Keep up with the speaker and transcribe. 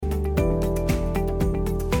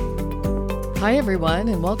Hi, everyone,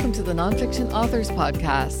 and welcome to the Nonfiction Authors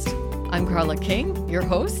Podcast. I'm Carla King, your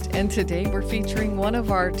host, and today we're featuring one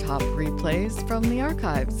of our top replays from the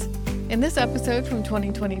archives. In this episode from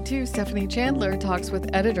 2022, Stephanie Chandler talks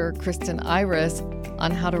with editor Cristen Iris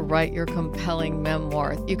on how to write your compelling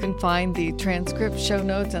memoir. You can find the transcript, show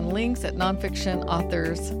notes, and links at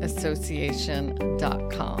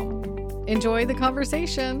nonfictionauthorsassociation.com. Enjoy the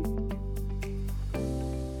conversation.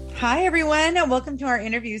 Hi, everyone, and welcome to our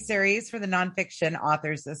interview series for the Nonfiction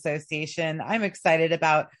Authors Association. I'm excited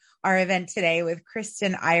about our event today with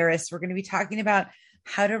Cristen Iris. We're going to be talking about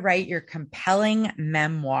how to write your compelling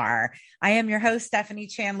memoir. I am your host, Stephanie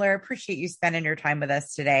Chandler. Appreciate you spending your time with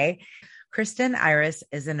us today. Cristen Iris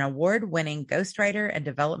is an award-winning ghostwriter and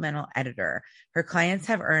developmental editor. Her clients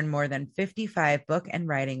have earned more than 55 book and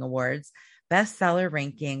writing awards, bestseller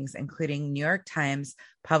rankings, including New York Times,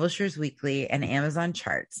 Publishers Weekly, and Amazon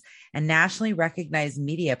charts, and nationally recognized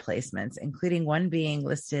media placements, including one being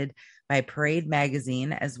listed by Parade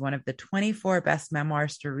Magazine as one of the 24 best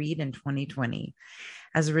memoirs to read in 2020.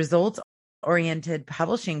 As a results-oriented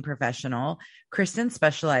publishing professional, Cristen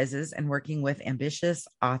specializes in working with ambitious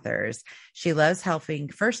authors. She loves helping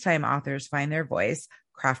first-time authors find their voice,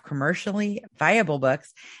 craft commercially viable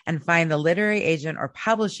books, and find the literary agent or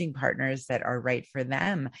publishing partners that are right for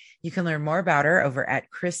them. You can learn more about her over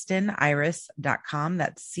at CristenIris.com.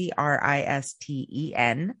 That's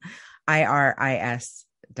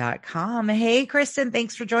CristenIris.com. Hey, Cristen,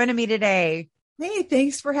 thanks for joining me today. Hey,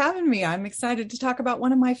 thanks for having me. I'm excited to talk about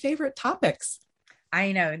one of my favorite topics.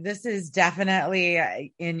 I know this is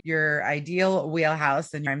definitely in your ideal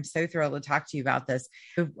wheelhouse, and I'm so thrilled to talk to you about this.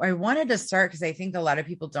 I wanted to start because I think a lot of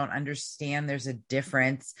people don't understand there's a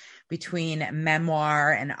difference between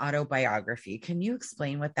memoir and autobiography. Can you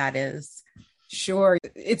explain what that is? Sure.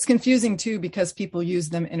 It's confusing too because people use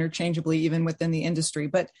them interchangeably even within the industry.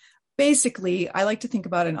 But basically, I like to think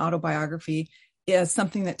about an autobiography as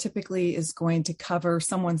something that typically is going to cover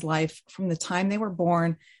someone's life from the time they were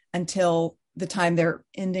born until the time they're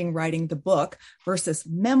ending writing the book, versus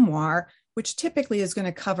memoir, which typically is going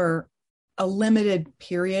to cover a limited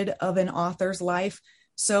period of an author's life.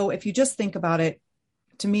 So if you just think about it,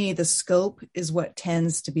 to me, the scope is what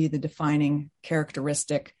tends to be the defining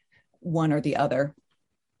characteristic, one or the other.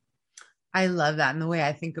 I love that. And the way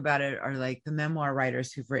I think about it are like the memoir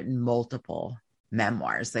writers who've written multiple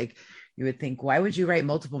memoirs. Like, you would think, why would you write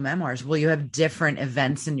multiple memoirs? Well, you have different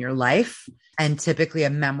events in your life. And typically a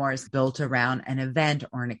memoir is built around an event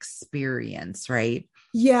or an experience, right?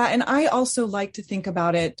 Yeah. And I also like to think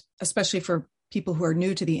about it, especially for people who are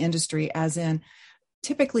new to the industry, as in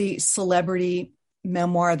typically celebrity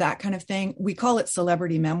memoir, that kind of thing. We call it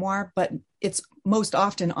celebrity memoir, but it's most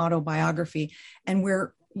often autobiography. And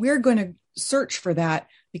we're going to search for that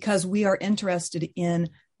because we are interested in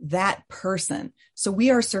that person. So we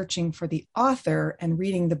are searching for the author and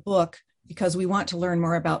reading the book because we want to learn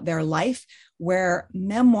more about their life, where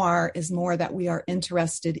memoir is more that we are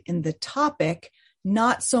interested in the topic,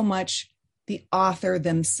 not so much the author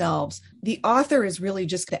themselves. The author is really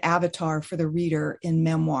just the avatar for the reader in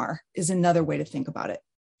memoir, is another way to think about it.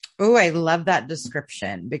 Oh, I love that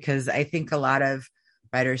description, because I think a lot of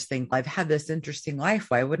writers think, I've had this interesting life.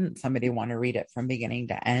 Why wouldn't somebody want to read it from beginning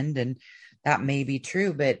to end? And that may be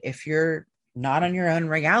true, but if you're not on your own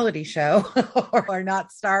reality show or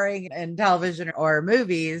not starring in television or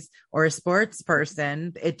movies or a sports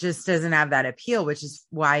person, it just doesn't have that appeal, which is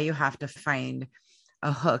why you have to find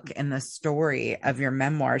a hook in the story of your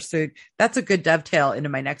memoir. So that's a good dovetail into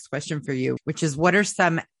my next question for you, which is, what are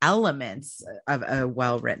some elements of a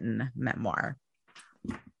well-written memoir?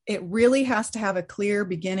 It really has to have a clear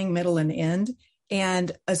beginning, middle, and end,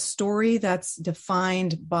 and a story that's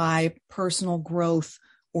defined by personal growth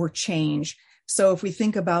or change. So if we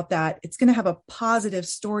think about that, it's going to have a positive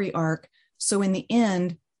story arc. So in the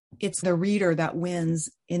end, it's the reader that wins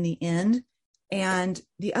in the end. And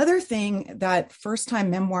the other thing that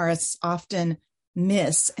first-time memoirists often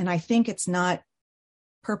miss, and I think it's not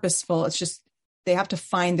purposeful, it's just they have to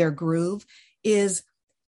find their groove, is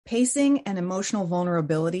pacing and emotional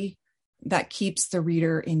vulnerability that keeps the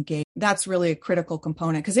reader engaged. That's really a critical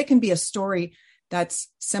component, because it can be a story that's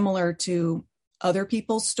similar to other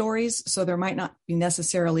people's stories. So there might not be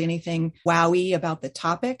necessarily anything wowy about the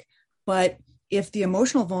topic, but if the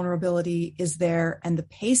emotional vulnerability is there and the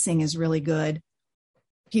pacing is really good,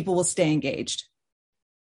 people will stay engaged.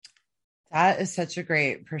 That is such a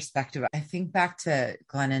great perspective. I think back to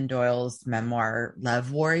Glennon Doyle's memoir,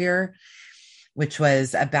 Love Warrior, which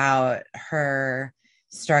was about her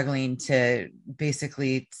struggling to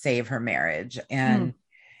basically save her marriage. And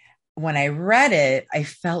when I read it, I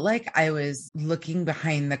felt like I was looking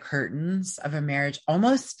behind the curtains of a marriage,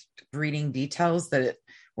 almost reading details that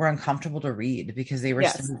were uncomfortable to read because they were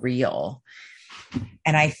so real.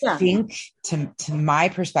 And I think to my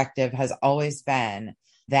perspective has always been,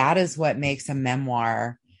 that is what makes a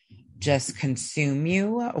memoir just consume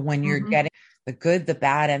you when you're getting the good, the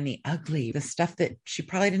bad, and the ugly, the stuff that she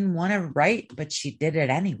probably didn't want to write, but she did it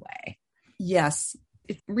anyway. Yes.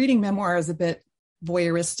 Reading memoir is a bit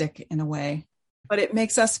voyeuristic in a way, but it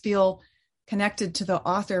makes us feel connected to the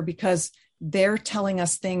author because they're telling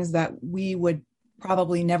us things that we would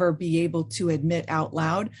probably never be able to admit out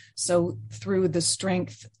loud. So through the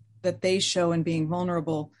strength that they show in being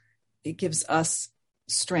vulnerable, it gives us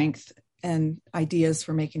strength and ideas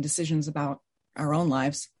for making decisions about our own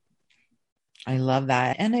lives. I love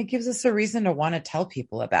that. And it gives us a reason to want to tell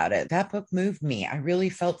people about it. That book moved me. I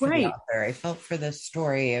really felt for the author. I felt for the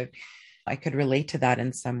story. I could relate to that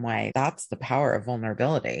in some way. That's the power of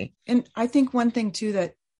vulnerability. And I think one thing too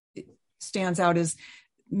that stands out is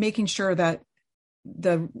making sure that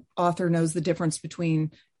the author knows the difference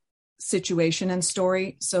between situation and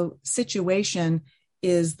story. So situation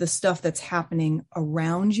is the stuff that's happening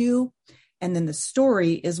around you. And then the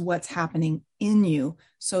story is what's happening in you.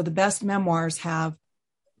 So the best memoirs have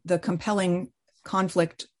the compelling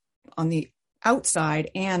conflict on the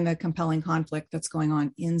outside and the compelling conflict that's going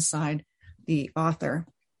on inside the author.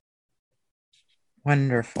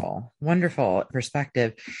 Wonderful, wonderful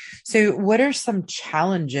perspective. So what are some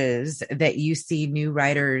challenges that you see new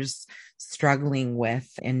writers struggling with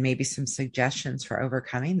and maybe some suggestions for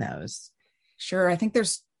overcoming those? Sure. I think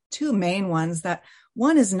there's two main ones. That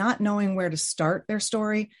one is not knowing where to start their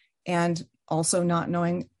story and also not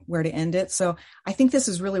knowing where to end it. So I think this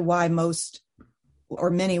is really why most or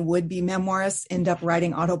many would-be memoirists end up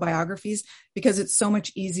writing autobiographies, because it's so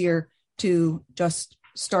much easier to just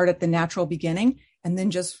start at the natural beginning and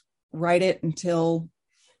then just write it until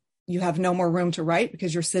you have no more room to write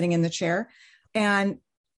because you're sitting in the chair. And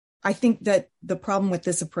I think that the problem with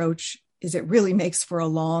this approach is it really makes for a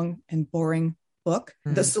long and boring book.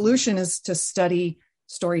 Mm-hmm. The solution is to study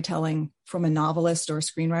storytelling from a novelist or a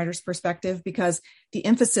screenwriter's perspective, because the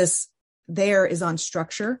emphasis there is on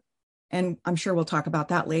structure. And I'm sure we'll talk about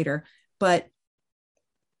that later. But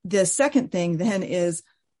the second thing then is,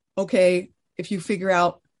 okay, if you figure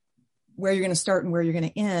out where you're going to start and where you're going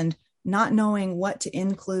to end, not knowing what to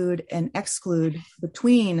include and exclude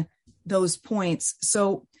between those points.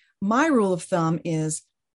 So my rule of thumb is,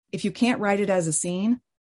 if you can't write it as a scene,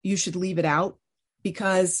 you should leave it out,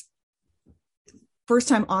 because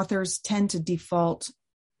first-time authors tend to default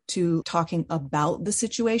to talking about the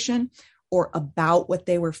situation or about what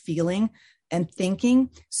they were feeling and thinking.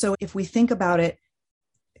 So if we think about it,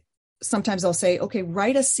 sometimes I'll say, okay,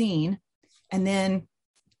 write a scene. And then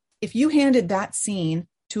if you handed that scene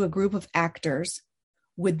to a group of actors,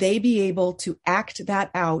 would they be able to act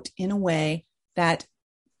that out in a way that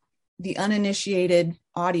the uninitiated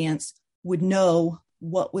audience would know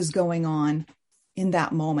what was going on in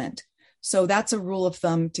that moment? So that's a rule of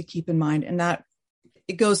thumb to keep in mind. And that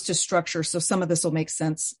it goes to structure. So some of this will make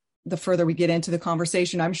sense the further we get into the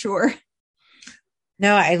conversation, I'm sure.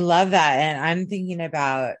 No, I love that. And I'm thinking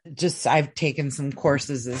about I've taken some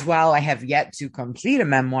courses as well. I have yet to complete a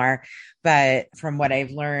memoir, but from what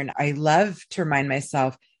I've learned, I love to remind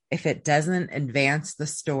myself, if it doesn't advance the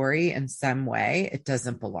story in some way, it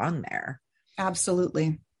doesn't belong there.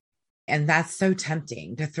 Absolutely. And that's so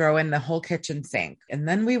tempting to throw in the whole kitchen sink. And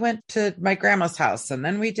then we went to my grandma's house, and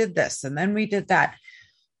then we did this, and then we did that.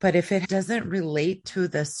 But if it doesn't relate to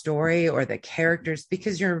the story or the characters,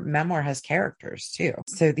 because your memoir has characters too.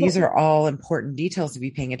 So these are all important details to be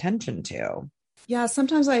paying attention to. Yeah.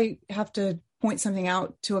 Sometimes I have to point something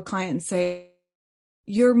out to a client and say,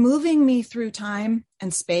 you're moving me through time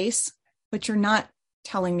and space, but you're not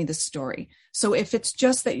telling me the story. So if it's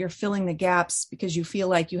just that you're filling the gaps because you feel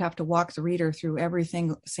like you have to walk the reader through every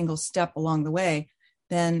single step along the way,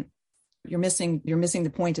 then you're missing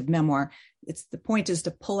the point of memoir. The point is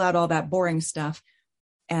to pull out all that boring stuff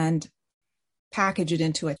and package it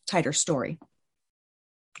into a tighter story.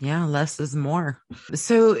 Yeah, less is more.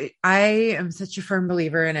 So I am such a firm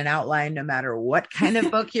believer in an outline, no matter what kind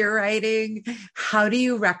of book you're writing. How do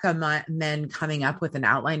you recommend coming up with an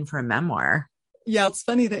outline for a memoir? Yeah, it's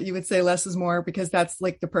funny that you would say less is more, because that's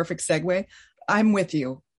like the perfect segue. I'm with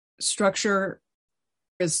you. Structure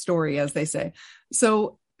is story, as they say.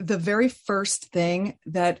 So the very first thing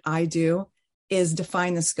that I do is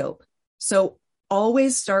define the scope. So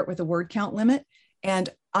always start with a word count limit. And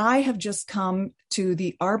I have just come to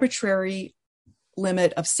the arbitrary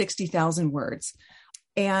limit of 60,000 words.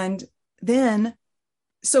 And then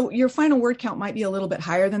So your final word count might be a little bit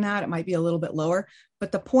higher than that. It might be a little bit lower,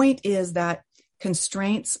 but the point is that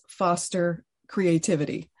constraints foster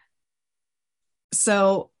creativity.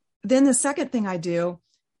 So then the second thing I do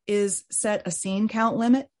is set a scene count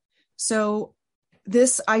limit. So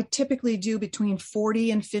this I typically do between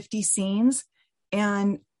 40 and 50 scenes,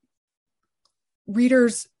 and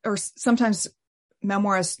readers or sometimes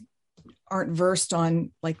memoirists aren't versed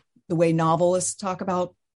on like the way novelists talk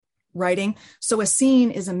about writing. So a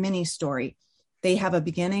scene is a mini story. They have a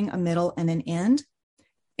beginning, a middle, and an end.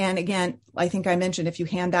 And again, I think I mentioned if you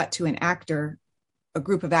hand that to an actor, a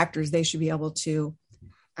group of actors, they should be able to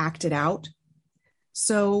act it out.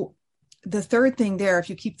 So the third thing there, if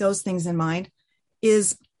you keep those things in mind,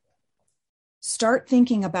 is start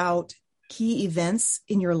thinking about key events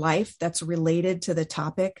in your life that's related to the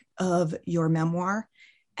topic of your memoir.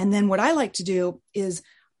 And then what I like to do is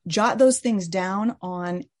jot those things down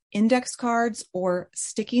on index cards or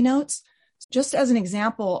sticky notes. Just as an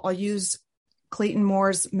example, I'll use Clayton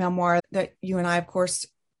Moore's memoir that you and I, of course,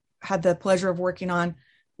 had the pleasure of working on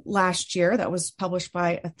last year. That was published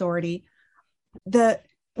by Authority.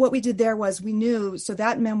 What we did there was we knew, so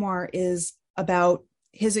that memoir is about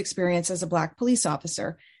his experience as a Black police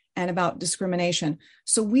officer and about discrimination.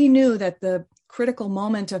 So we knew that the critical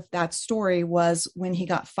moment of that story was when he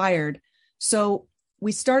got fired. So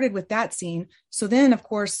we started with that scene. So then, of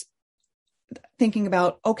course, thinking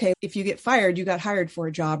about, okay, if you get fired, you got hired for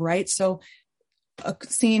a job, right? So a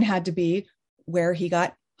scene had to be where he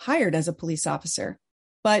got hired as a police officer.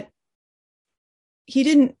 But he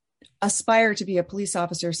didn't aspire to be a police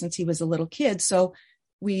officer since he was a little kid. So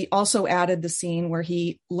we also added the scene where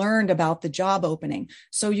he learned about the job opening.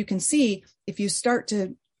 So you can see if you start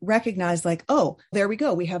to recognize like, oh, there we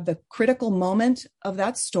go. We have the critical moment of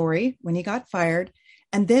that story when he got fired.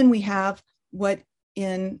 And then we have what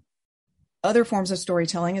in other forms of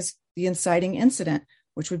storytelling is the inciting incident,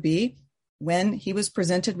 which would be when he was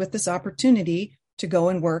presented with this opportunity to go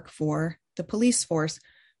and work for the police force.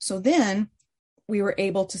 So then we were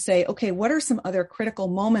able to say, okay, what are some other critical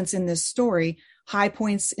moments in this story? High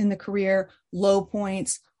points in the career, low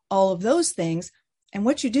points, all of those things. And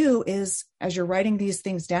what you do is, as you're writing these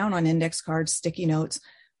things down on index cards, sticky notes,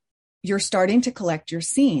 you're starting to collect your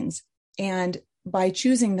scenes. And by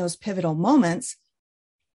choosing those pivotal moments,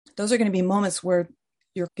 those are going to be moments where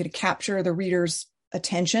you're going to capture the reader's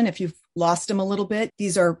attention. If you've lost them a little bit,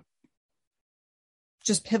 these are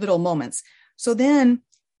just pivotal moments. So then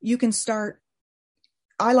you can start,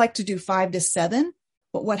 I like to do 5 to 7,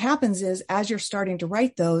 but what happens is as you're starting to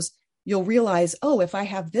write those, you'll realize, oh, if I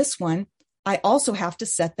have this one, I also have to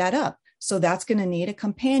set that up. So that's going to need a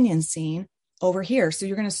companion scene over here. So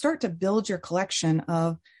you're going to start to build your collection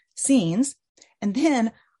of scenes. And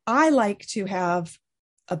then I like to have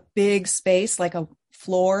a big space like a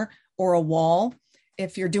floor or a wall.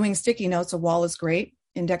 If you're doing sticky notes, a wall is great.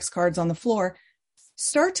 Index cards on the floor.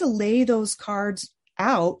 Start to lay those cards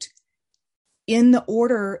out in the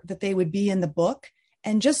order that they would be in the book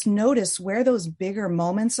and just notice where those bigger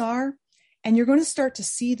moments are. And you're going to start to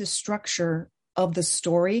see the structure of the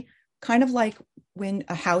story, kind of like when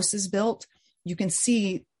a house is built, you can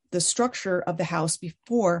see the structure of the house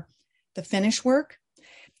before the finish work.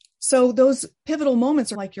 So those pivotal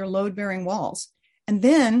moments are like your load-bearing walls. And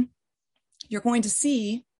then you're going to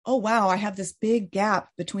see, oh, wow, I have this big gap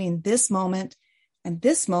between this moment and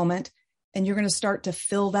this moment. And you're going to start to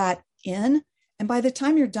fill that in. And by the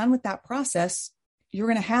time you're done with that process, you're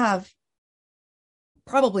going to have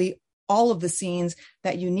probably all of the scenes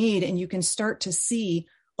that you need. And you can start to see,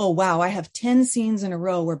 oh, wow, I have 10 scenes in a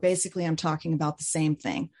row where basically I'm talking about the same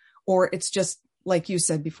thing. Or it's just, like you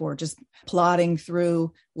said before, just plodding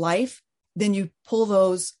through life. Then you pull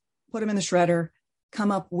those, put them in the shredder,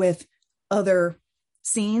 come up with other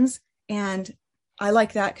scenes. And I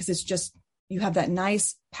like that because it's just, you have that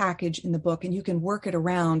nice package in the book and you can work it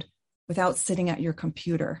around without sitting at your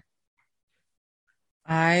computer.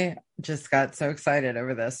 I just got so excited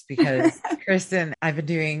over this because Cristen, I've been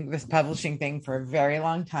doing this publishing thing for a very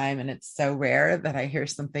long time, and it's so rare that I hear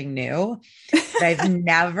something new. I've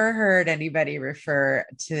never heard anybody refer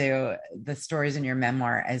to the stories in your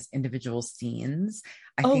memoir as individual scenes.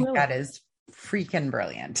 I think really? That is freaking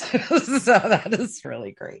brilliant. So that is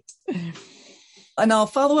really great. And I'll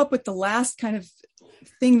follow up with the last kind of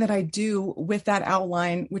thing that I do with that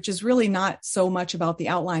outline, which is really not so much about the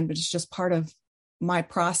outline, but it's just part of my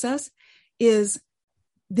process, is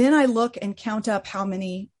then I look and count up how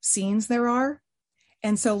many scenes there are.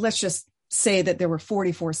 And so let's just say that there were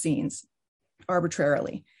 44 scenes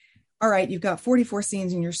arbitrarily. All right, you've got 44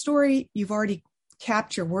 scenes in your story. You've already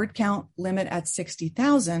capped your word count limit at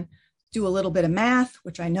 60,000. do a little bit of math,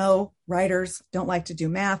 which I know writers don't like to do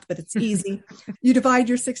math, but it's easy. You divide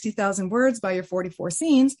your 60,000 words by your 44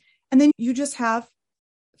 scenes, and then you just have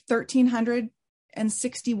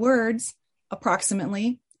 1,360 words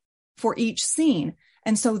approximately for each scene.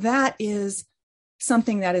 And so that is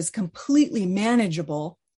something that is completely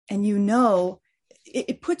manageable. And you know,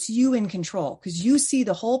 it puts you in control because you see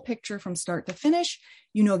the whole picture from start to finish.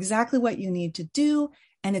 You know exactly what you need to do.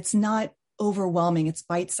 And it's not overwhelming. It's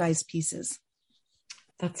bite-sized pieces.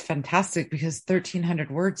 That's fantastic because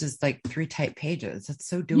 1,300 words is like 3 type pages. It's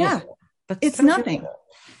so doable. Yeah, it's so nothing.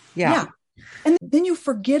 Yeah. And then you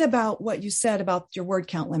forget about what you said about your word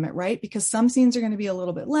count limit, right? Because some scenes are going to be a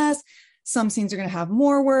little bit less. Some scenes are going to have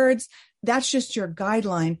more words. That's just your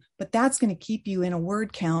guideline, but that's going to keep you in a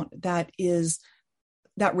word count that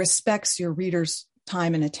respects your reader's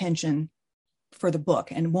time and attention for the book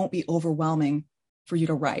and won't be overwhelming for you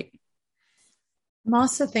to write. I'm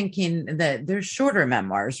also thinking that there's shorter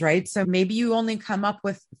memoirs, right? So maybe you only come up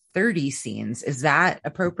with 30 scenes. Is that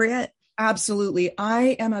appropriate? Absolutely.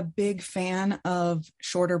 I am a big fan of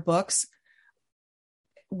shorter books.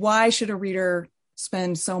 Why should a reader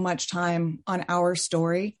spend so much time on our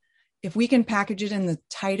story? If we can package it in the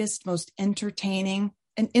tightest, most entertaining,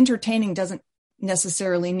 and entertaining doesn't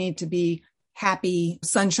necessarily need to be happy,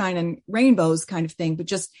 sunshine and rainbows kind of thing, but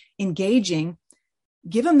just engaging,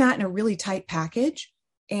 give them that in a really tight package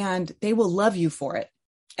and they will love you for it.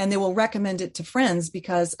 And they will recommend it to friends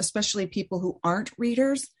because especially people who aren't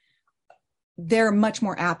readers, they're much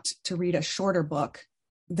more apt to read a shorter book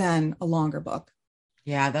than a longer book.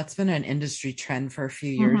 Yeah, that's been an industry trend for a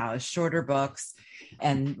few years now, is shorter books.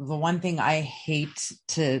 And the one thing I hate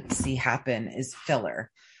to see happen is filler,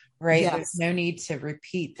 right? Yes. There's no need to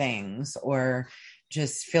repeat things or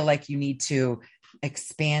just feel like you need to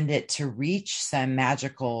expand it to reach some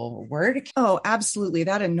magical word. Oh, absolutely.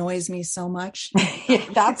 That annoys me so much.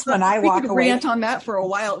 That's when I walk away. Rant on that for a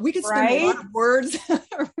while. We could spend a lot of words.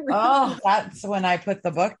 Oh, that's when I put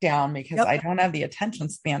the book down because I don't have the attention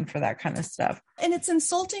span for that kind of stuff. And it's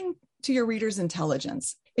insulting to your reader's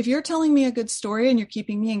intelligence. If you're telling me a good story and you're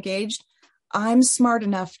keeping me engaged, I'm smart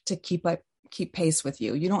enough to keep pace with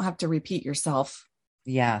you. You don't have to repeat yourself.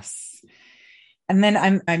 Yes. And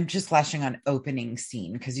then I'm just flashing on opening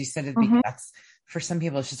scene because you said that's for some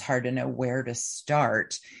people, it's just hard to know where to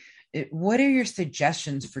start. What are your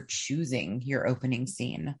suggestions for choosing your opening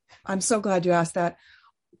scene? I'm so glad you asked that.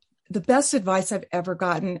 The best advice I've ever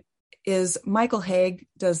gotten is Michael Haig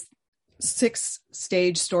does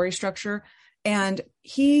 6-stage story structure. And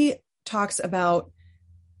he talks about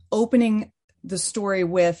opening the story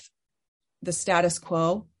with the status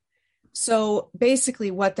quo. So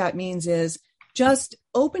basically what that means is just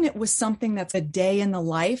open it with something that's a day in the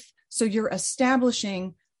life. So you're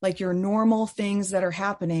establishing like your normal things that are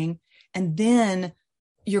happening. And then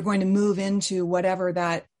you're going to move into whatever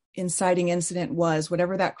that inciting incident was,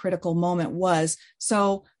 whatever that critical moment was.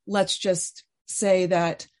 So let's just say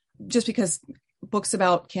that just because books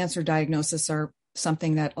about cancer diagnosis are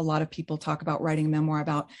something that a lot of people talk about writing a memoir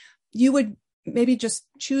about, you would maybe just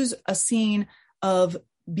choose a scene of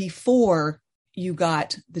before you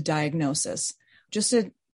got the diagnosis, just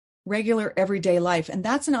a regular everyday life. And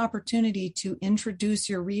that's an opportunity to introduce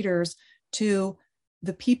your readers to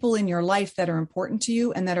the people in your life that are important to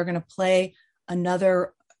you and that are going to play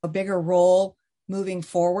a bigger role moving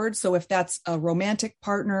forward. So if that's a romantic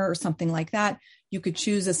partner or something like that, you could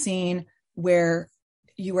choose a scene where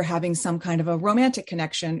you were having some kind of a romantic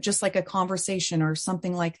connection, just like a conversation or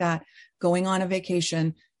something like that, going on a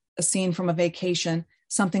vacation, a scene from a vacation,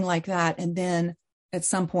 something like that. And then at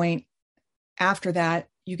some point after that,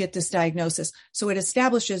 you get this diagnosis. So it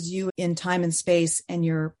establishes you in time and space and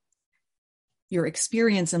your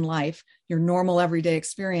experience in life, your normal everyday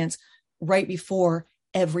experience right before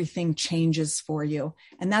everything changes for you.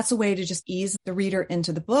 And that's a way to just ease the reader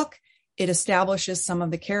into the book. It establishes some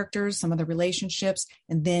of the characters, some of the relationships,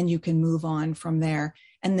 and then you can move on from there.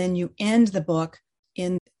 And then you end the book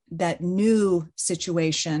in that new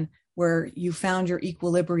situation where you found your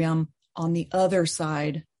equilibrium on the other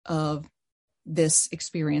side of this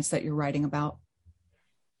experience that you're writing about.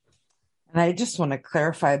 And I just want to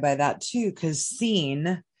clarify by that too, because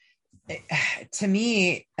scene, to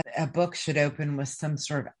me, a book should open with some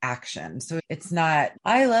sort of action. So it's not,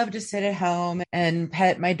 I love to sit at home and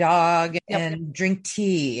pet my dog and drink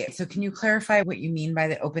tea. So can you clarify what you mean by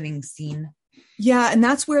the opening scene? Yeah. And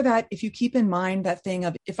that's where that, if you keep in mind that thing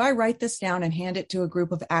of, if I write this down and hand it to a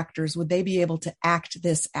group of actors, would they be able to act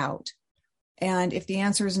this out? And if the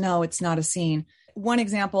answer is no, it's not a scene. One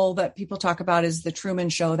example that people talk about is The Truman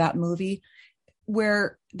Show, that movie,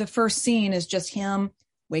 where the first scene is just him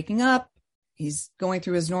waking up. He's going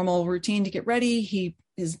through his normal routine to get ready.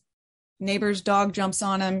 His neighbor's dog jumps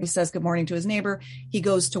on him. He says good morning to his neighbor. He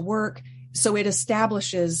goes to work. So it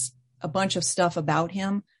establishes a bunch of stuff about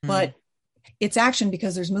him, but it's action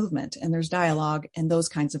because there's movement and there's dialogue and those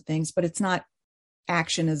kinds of things, but it's not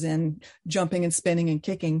action as in jumping and spinning and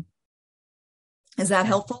kicking. Is that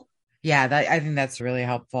helpful? Yeah, I think that's really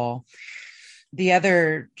helpful. The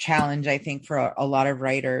other challenge, I think, for a lot of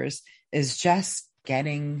writers is just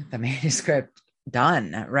getting the manuscript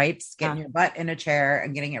done, right? Just getting your butt in a chair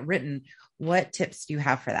and getting it written. What tips do you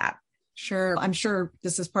have for that? Sure. I'm sure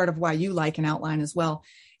this is part of why you like an outline as well.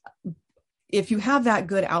 If you have that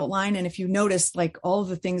good outline, and if you notice, like all of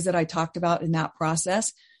the things that I talked about in that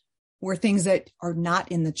process were things that are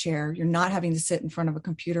not in the chair, you're not having to sit in front of a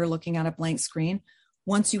computer looking at a blank screen.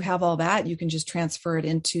 Once you have all that, you can just transfer it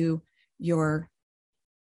into your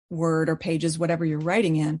Word or Pages, whatever you're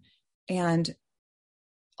writing in. And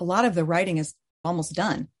a lot of the writing is almost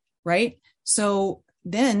done, right? So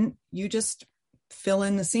then you just fill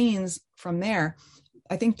in the scenes from there.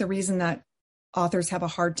 I think the reason that authors have a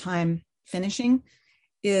hard time finishing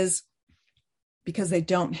is because they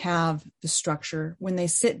don't have the structure. When they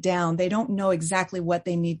sit down, they don't know exactly what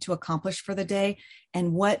they need to accomplish for the day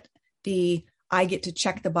and what I get to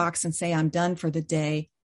check the box and say I'm done for the day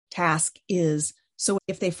task is. So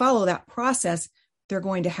if they follow that process, they're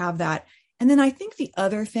going to have that. And then I think the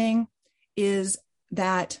other thing is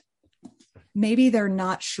that maybe they're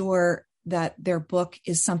not sure that their book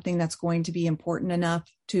is something that's going to be important enough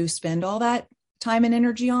to spend all that time and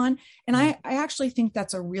energy on. And I actually think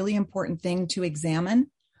that's a really important thing to examine.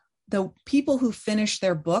 The people who finish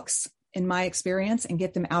their books, in my experience, and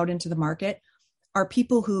get them out into the market are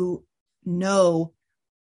people who know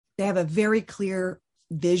they have a very clear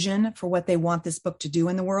vision for what they want this book to do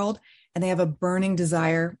in the world. And they have a burning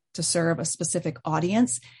desire to serve a specific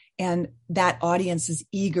audience. And that audience is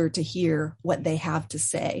eager to hear what they have to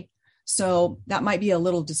say. So that might be a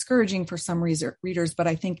little discouraging for some readers, but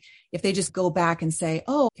I think if they just go back and say,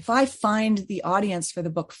 oh, if I find the audience for the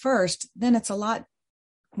book first, then it's a lot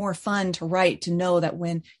more fun to write, to know that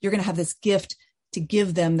when you're going to have this gift to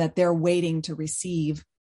give them that they're waiting to receive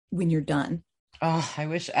when you're done. Oh, I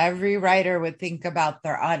wish every writer would think about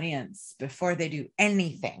their audience before they do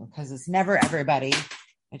anything, because it's never everybody.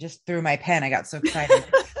 I just threw my pen. I got so excited.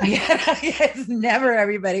 It's never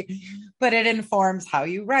everybody, but it informs how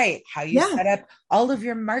you write, how you set up all of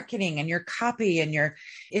your marketing and your copy and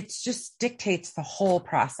it just dictates the whole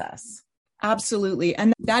process. Absolutely.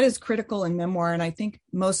 And that is critical in memoir. And I think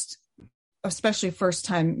most, especially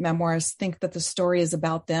first-time memoirists, think that the story is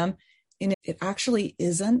about them. And it actually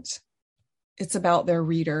isn't. It's about their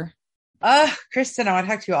reader. Cristen, I want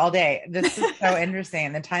to talk to you all day. This is so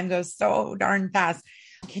interesting. The time goes so darn fast.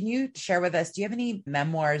 Can you share with us, do you have any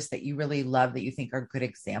memoirs that you really love that you think are good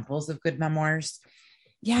examples of good memoirs?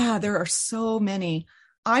 Yeah, there are so many.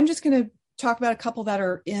 I'm just going to talk about a couple that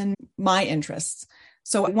are in my interests.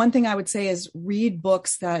 So one thing I would say is read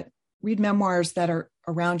memoirs that are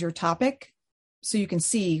around your topic so you can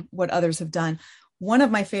see what others have done. One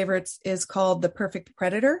of my favorites is called The Perfect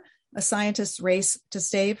Predator, a scientist's race to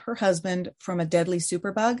save her husband from a deadly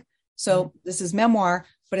superbug. So this is memoir,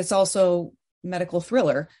 but it's also medical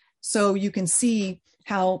thriller. So you can see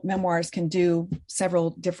how memoirs can do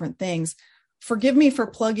several different things. Forgive me for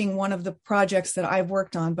plugging one of the projects that I've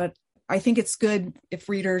worked on, but I think it's good if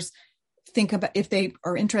readers think about, if they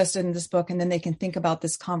are interested in this book, and then they can think about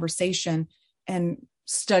this conversation and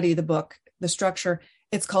study the book, the structure.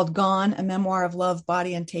 It's called Gone, A Memoir of Love,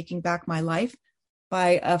 Body, and Taking Back My Life,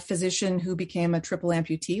 by a physician who became a triple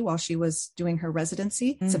amputee while she was doing her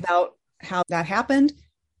residency. It's about how that happened.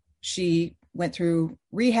 She went through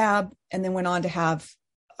rehab and then went on to have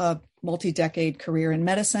a multi-decade career in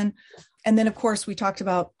medicine. And then, of course, we talked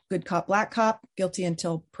about Good Cop, Black Cop, Guilty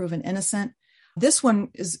Until Proven Innocent. This one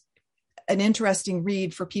is an interesting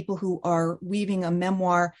read for people who are weaving a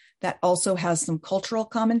memoir that also has some cultural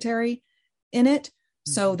commentary in it.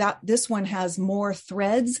 So that this one has more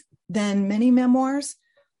threads than many memoirs.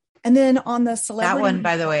 And then on the celebrity... That one,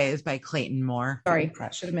 by the way, is by Clayton Moore. Sorry, I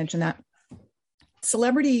should have mentioned that.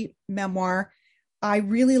 Celebrity memoir, I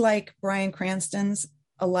really like Bryan Cranston's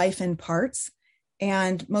A Life in Parts.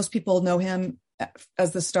 And most people know him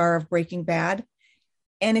as the star of Breaking Bad.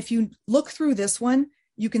 And if you look through this one,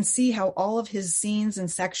 you can see how all of his scenes and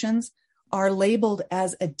sections are labeled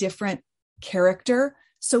as a different character.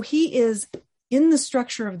 So he is, in the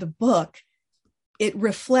structure of the book, it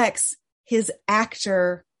reflects his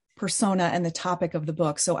actor persona and the topic of the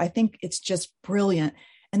book. So I think it's just brilliant.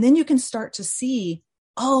 And then you can start to see,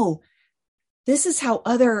 oh, this is how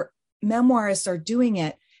other memoirists are doing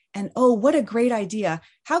it. and, oh, what a great idea.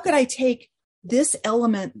 How could I take this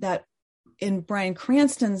element that in Bryan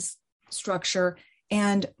Cranston's structure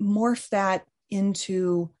and morph that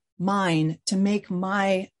into mine to make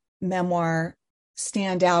my memoir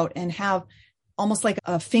stand out and have almost like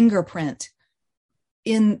a fingerprint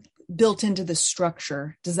built into the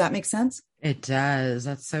structure. Does that make sense? It does.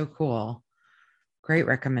 That's so cool. Great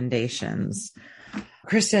recommendations.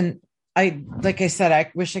 Cristen, like I said,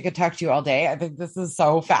 I wish I could talk to you all day. I think this is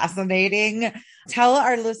so fascinating. Tell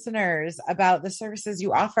our listeners about the services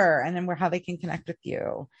you offer and then how they can connect with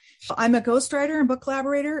you. I'm a ghostwriter and book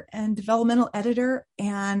collaborator and developmental editor.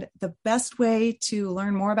 And the best way to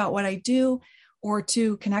learn more about what I do or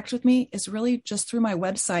to connect with me is really just through my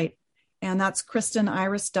website. And that's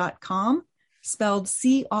CristenIris.com, spelled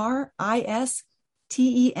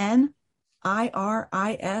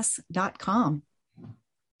CristenIris.com.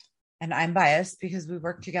 And I'm biased because we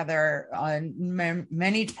worked together on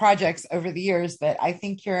many projects over the years, but I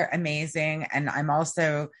think you're amazing. And I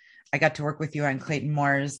got to work with you on Clayton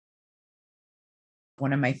Moore's,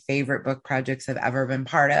 one of my favorite book projects I've ever been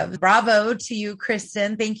part of. Bravo to you,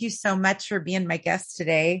 Cristen. Thank you so much for being my guest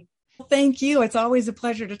today. Thank you. It's always a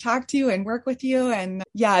pleasure to talk to you and work with you. And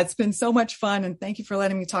yeah, it's been so much fun. And thank you for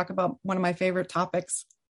letting me talk about one of my favorite topics.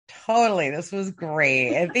 Totally. This was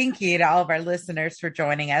great. And thank you to all of our listeners for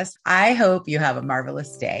joining us. I hope you have a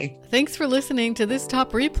marvelous day. Thanks for listening to this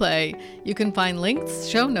top replay. You can find links,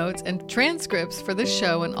 show notes, and transcripts for this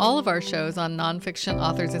show and all of our shows on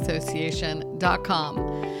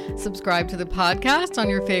nonfictionauthorsassociation.com. Subscribe to the podcast on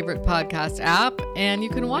your favorite podcast app, and you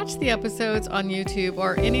can watch the episodes on YouTube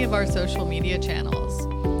or any of our social media channels.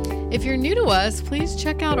 If you're new to us, please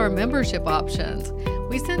check out our membership options.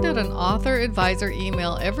 We send out an author advisor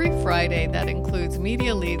email every Friday that includes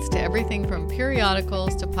media leads to everything from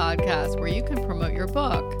periodicals to podcasts where you can promote your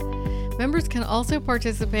book. Members can also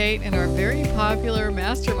participate in our very popular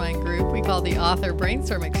mastermind group we call the Author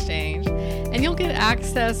Brainstorm Exchange, and you'll get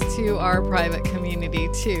access to our private community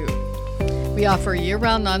too. We offer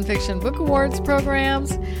year-round nonfiction book awards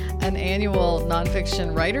programs, an annual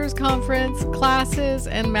nonfiction writers conference, classes,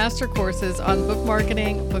 and master courses on book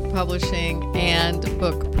marketing, book publishing, and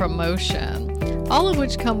book promotion, all of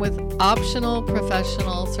which come with optional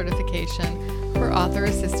professional certification for author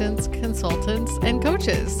assistants, consultants, and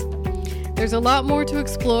coaches. There's a lot more to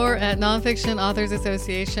explore at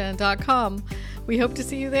nonfictionauthorsassociation.com. We hope to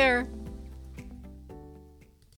see you there.